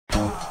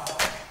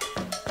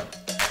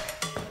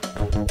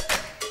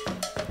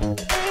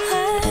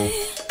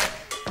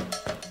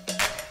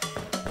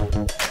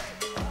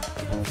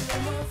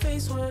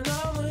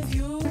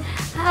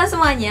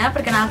semuanya,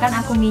 perkenalkan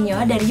aku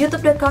Minyo dari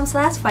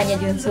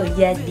youtube.com/fanyajunsu.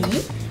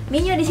 Jadi,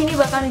 Minyo di sini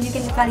bakal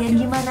nunjukin ke kalian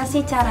gimana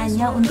sih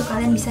caranya untuk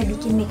kalian bisa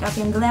bikin makeup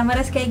yang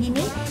glamorous kayak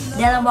gini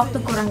dalam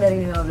waktu kurang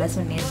dari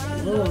 15 menit.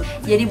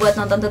 Jadi buat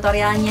nonton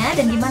tutorialnya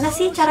dan gimana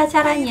sih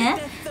cara-caranya,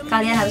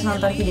 kalian harus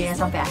nonton videonya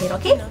sampai akhir,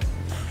 oke?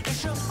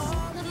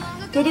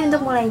 Jadi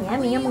untuk mulainya,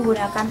 Minyo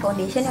menggunakan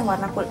foundation yang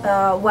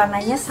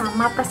warnanya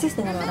sama persis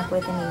dengan warna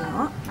kulitnya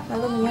Minyo.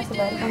 Lalu Minyo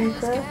sebarkan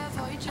ke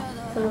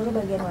seluruh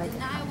bagian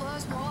wajah.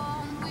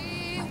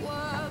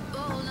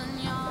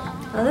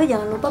 Lalu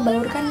jangan lupa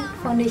balurkan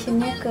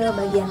foundationnya ke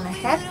bagian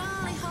leher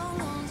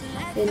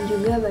dan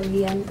juga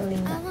bagian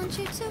telinga.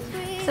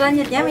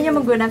 Selanjutnya Minyo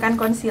menggunakan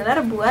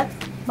concealer buat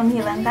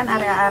menghilangkan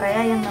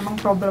area-area yang memang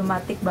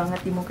problematik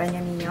banget di mukanya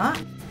Minyo.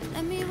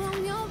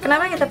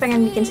 Kenapa kita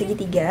pengen bikin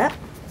segitiga?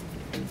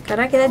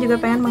 Karena kita juga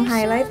pengen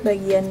meng-highlight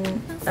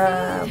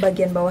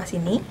bagian bawah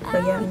sini,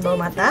 bagian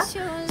bawah mata,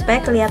 supaya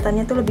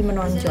kelihatannya tuh lebih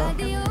menonjol.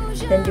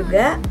 Dan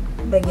juga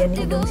bagian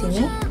hidung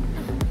sini.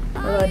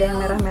 Lalu ada yang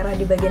merah-merah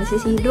di bagian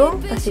sisi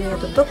hidung, pastinya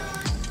tutup.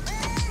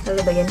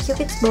 Lalu bagian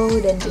cupid's bow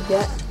dan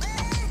juga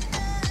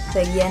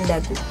bagian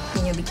dagu.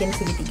 Minyo bikin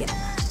segitiga.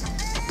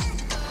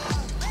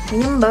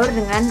 Minyo membaur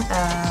dengan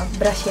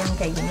brush yang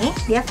kayak gini.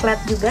 Dia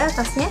flat juga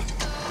atasnya,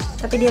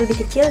 tapi dia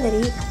lebih kecil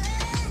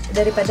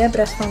daripada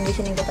brush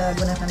foundation yang kita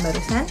gunakan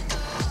barusan.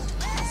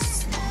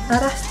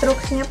 Arah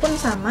strokesnya pun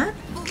sama,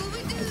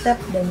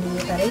 tetap dan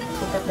ditarik,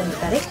 tetap dan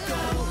ditarik.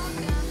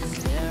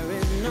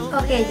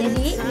 Oke,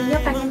 jadi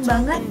Minyo pengen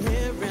banget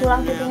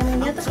tulang pipinya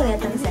Minyo tuh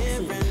kelihatan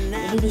seksi.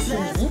 Jadi di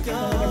sini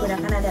yang Minyo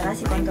gunakan adalah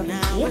si contour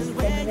kecil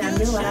dan Minyo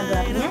ambil warna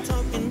gelapnya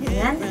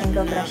dengan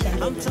angle brush yang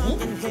kayak gini.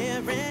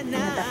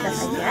 Minyo tap-tap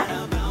saja.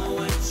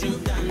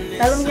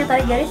 Lalu Minyo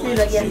tarik garis di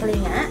bagian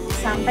telinga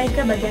sampai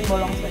ke bagian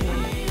bolong seperti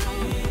ini.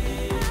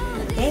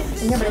 Oke,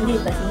 Minyo berhenti di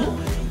sebelah sini.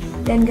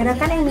 Dan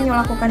gerakan yang Minyo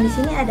lakukan di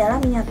sini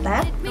adalah Minyo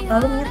tap,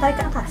 lalu Minyo tarik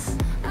ke atas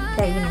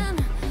kayak gini.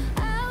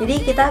 Jadi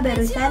kita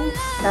barusan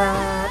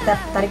tap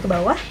tarik ke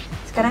bawah,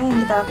 sekarang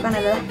yang kita lakukan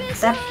adalah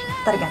tap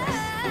tarik ke atas.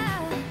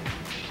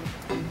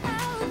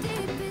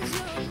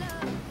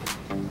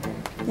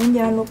 Dan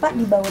jangan lupa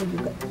di bawah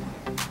juga.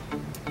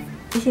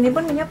 Di sini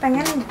pun Minyo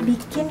pengen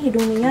bikin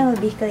hidung Minyo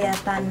lebih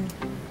kelihatan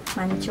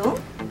mancung.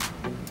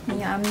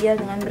 Minyo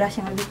ambil dengan brush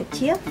yang lebih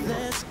kecil,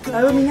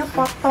 lalu Minyo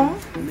potong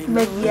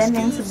bagian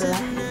yang sebelah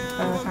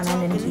kanan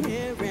dan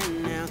kiri.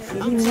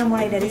 Jadi Minyo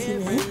mulai dari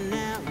sini.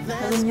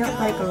 Lalu Minyo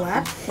tarik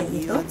keluar, kayak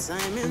gitu.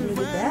 Ini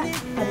juga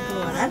tarik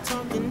keluar,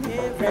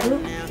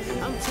 lalu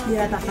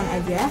diratakan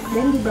aja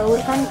dan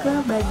dibaurkan ke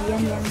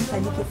bagian yang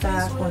tadi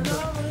kita contour.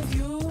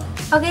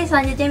 Oke,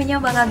 selanjutnya Minyo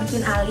bakal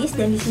bikin alis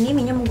dan di sini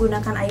Minyo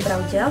menggunakan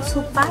eyebrow gel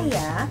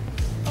supaya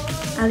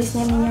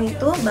alisnya Minyo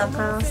itu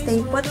bakal stay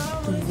put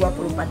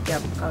 24 jam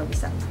kalau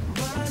bisa.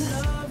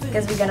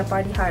 Because we gonna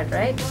party hard,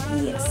 right?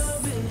 Yes.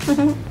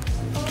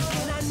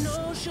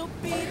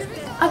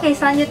 Oke,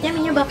 selanjutnya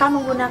Minyo bakal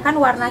menggunakan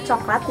warna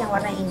coklat yang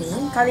warna ini.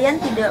 Kalian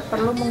tidak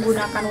perlu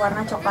menggunakan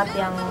warna coklat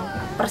yang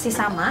persis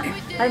sama.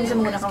 Kalian bisa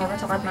menggunakan warna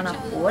coklat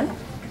manapun.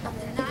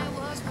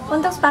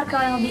 Untuk sparkle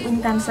yang lebih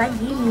intens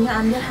lagi, Minyo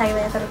ambil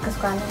highlighter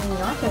kesukaan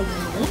Minyo kayak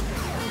gini.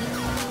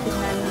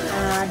 Dengan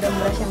dome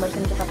brush yang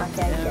barusan kita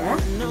pakai aja.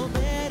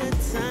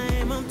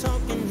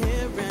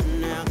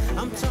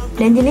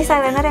 Dan jenis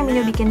eyeliner yang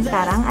Minyo bikin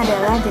sekarang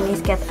adalah jenis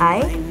cat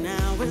eye,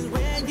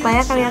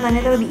 supaya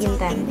kelihatannya itu lebih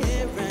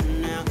intens.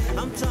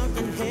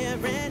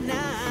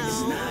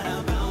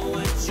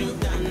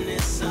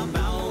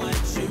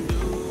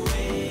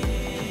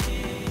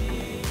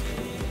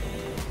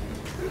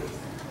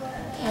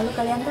 Lalu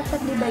kalian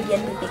tetap di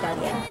bagian pipi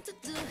kalian.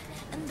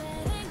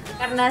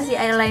 Karena si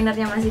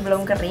eyelinernya masih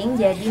belum kering,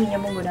 jadi Minyo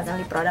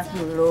menggunakan lip product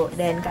dulu.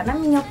 Dan karena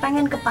Minyo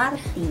pengen ke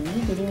party,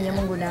 jadi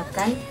Minyo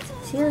menggunakan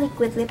si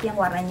liquid lip yang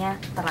warnanya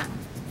terang.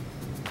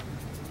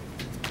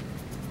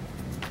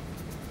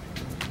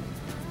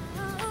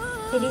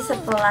 Jadi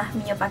setelah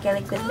Minyo pakai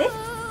liquid lip,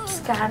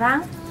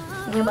 sekarang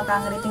Minyo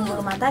bakal ngeriting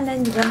bulu mata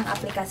dan juga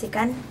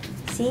mengaplikasikan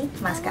si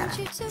maskara.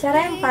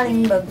 Cara yang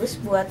paling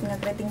bagus buat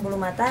ngekeriting bulu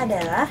mata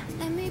adalah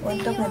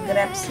untuk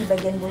nge-grab si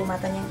bagian bulu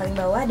matanya yang paling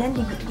bawah dan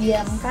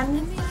didiamkan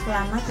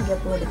selama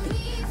 30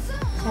 detik.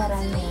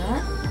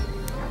 Caranya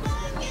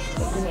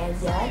kayak gini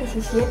aja,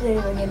 disisir dari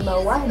bagian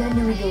bawah dan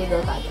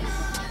diwiggle-wiggle ke atas.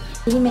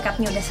 Jadi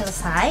makeupnya udah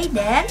selesai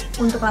dan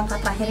untuk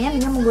langkah terakhirnya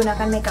Minyo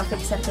menggunakan makeup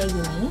fixer kayak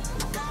gini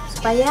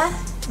supaya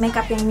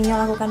makeup yang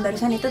Minyo lakukan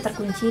barusan itu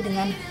terkunci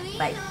dengan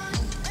baik.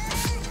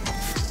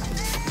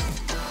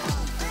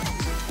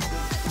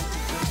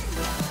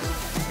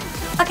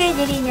 Oke,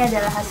 jadi ini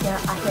adalah hasil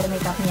akhir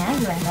makeupnya.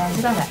 Gimana?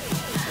 Suka nggak?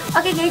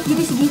 Oke guys,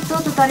 jadi segitu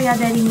tutorial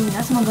dari Minyo.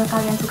 Semoga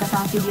kalian suka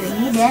sama video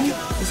ini dan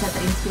bisa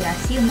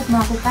terinspirasi untuk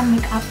melakukan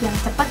makeup yang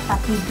cepat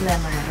tapi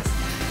glamorous.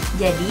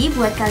 Jadi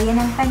buat kalian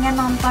yang pengen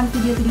nonton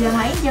video-video yang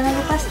lain, jangan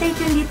lupa stay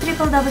tune di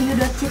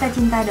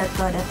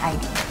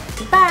www.citacinta.co.id.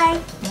 Bye!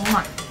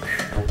 Mwah.